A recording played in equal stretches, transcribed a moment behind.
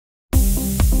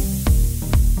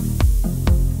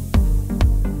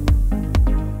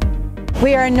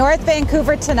We are in North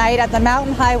Vancouver tonight at the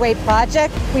Mountain Highway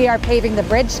project. We are paving the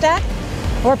bridge deck.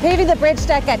 We're paving the bridge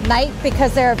deck at night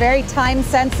because there are very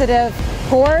time-sensitive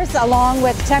pours along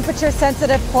with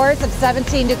temperature-sensitive pours of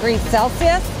 17 degrees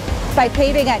Celsius. By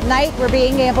paving at night, we're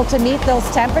being able to meet those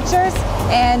temperatures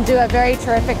and do a very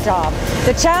terrific job.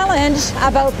 The challenge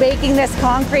about baking this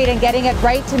concrete and getting it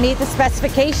right to meet the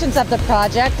specifications of the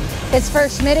project is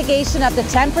first mitigation of the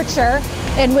temperature,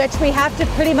 in which we have to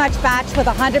pretty much batch with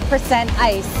 100%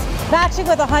 ice. Batching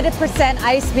with 100%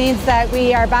 ice means that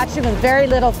we are batching with very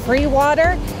little free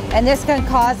water, and this can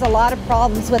cause a lot of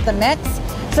problems with the mix.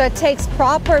 So it takes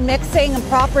proper mixing and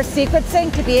proper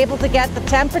sequencing to be able to get the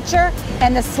temperature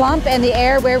and the slump and the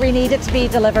air where we need it to be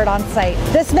delivered on site.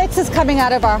 This mix is coming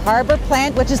out of our Harbour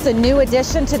plant, which is the new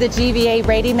addition to the GVA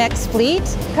Ready-Mix fleet.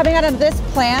 Coming out of this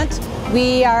plant,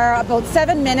 we are about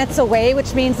 7 minutes away,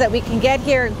 which means that we can get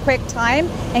here in quick time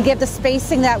and give the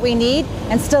spacing that we need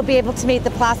and still be able to meet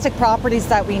the plastic properties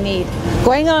that we need.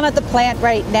 Going on at the plant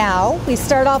right now, we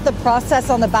start off the process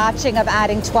on the batching of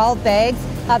adding 12 bags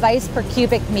of ice per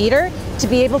cubic meter to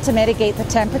be able to mitigate the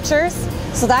temperatures.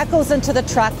 So that goes into the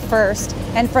truck first,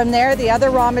 and from there the other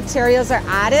raw materials are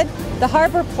added. The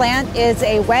Harbour plant is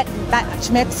a wet batch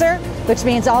mixer, which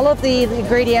means all of the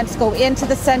ingredients go into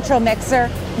the central mixer,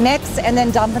 mix, and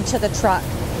then dump into the truck.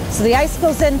 So the ice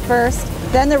goes in first,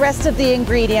 then the rest of the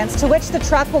ingredients, to which the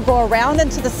truck will go around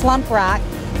into the slump rack.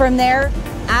 From there,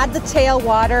 add the tail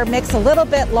water, mix a little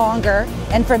bit longer,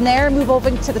 and from there move over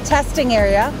to the testing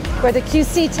area where the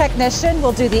QC technician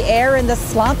will do the air in the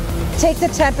slump, take the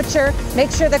temperature, make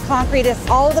sure the concrete has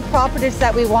all of the properties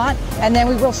that we want, and then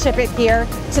we will ship it here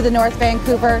to the North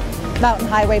Vancouver Mountain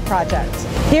Highway project.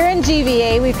 Here in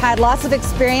GVA, we've had lots of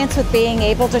experience with being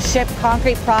able to ship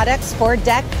concrete products for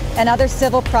deck and other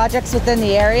civil projects within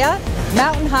the area.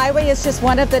 Mountain Highway is just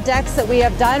one of the decks that we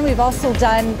have done. We've also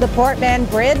done the Portman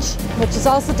Bridge, which is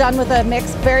also done with a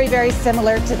mix very, very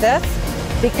similar to this.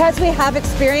 Because we have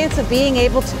experience of being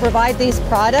able to provide these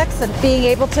products and being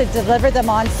able to deliver them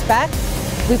on spec,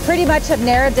 we pretty much have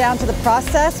narrowed down to the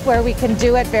process where we can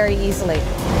do it very easily.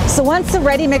 So once the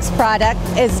ready-mix product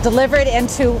is delivered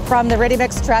from the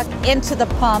ready-mix truck into the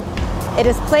pump, it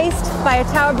is placed by a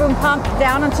tower boom pump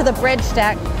down onto the bridge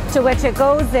deck, to which it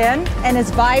goes in and is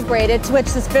vibrated, to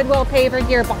which this bidwell paver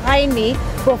here behind me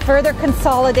will further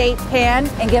consolidate, pan,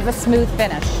 and give a smooth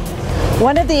finish.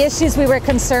 One of the issues we were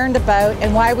concerned about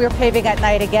and why we were paving at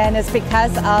night again is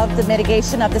because of the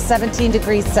mitigation of the 17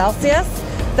 degrees Celsius.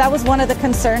 That was one of the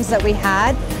concerns that we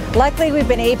had. Luckily, we've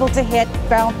been able to hit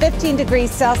around 15 degrees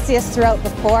Celsius throughout the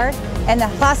pour, and the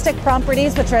plastic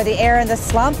properties, which are the air and the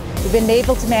slump, we've been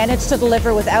able to manage to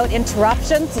deliver without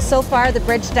interruption. So far the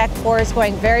bridge deck pour is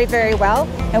going very, very well,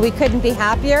 and we couldn't be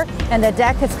happier, and the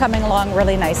deck is coming along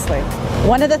really nicely.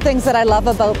 One of the things that I love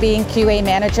about being QA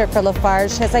manager for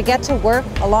Lafarge is I get to work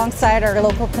alongside our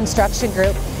local construction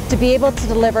group to be able to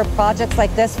deliver projects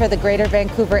like this for the Greater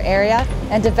Vancouver area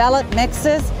and develop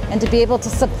mixes and to be able to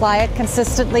supply it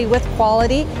consistently with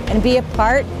quality and be a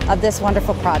part of this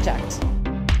wonderful project.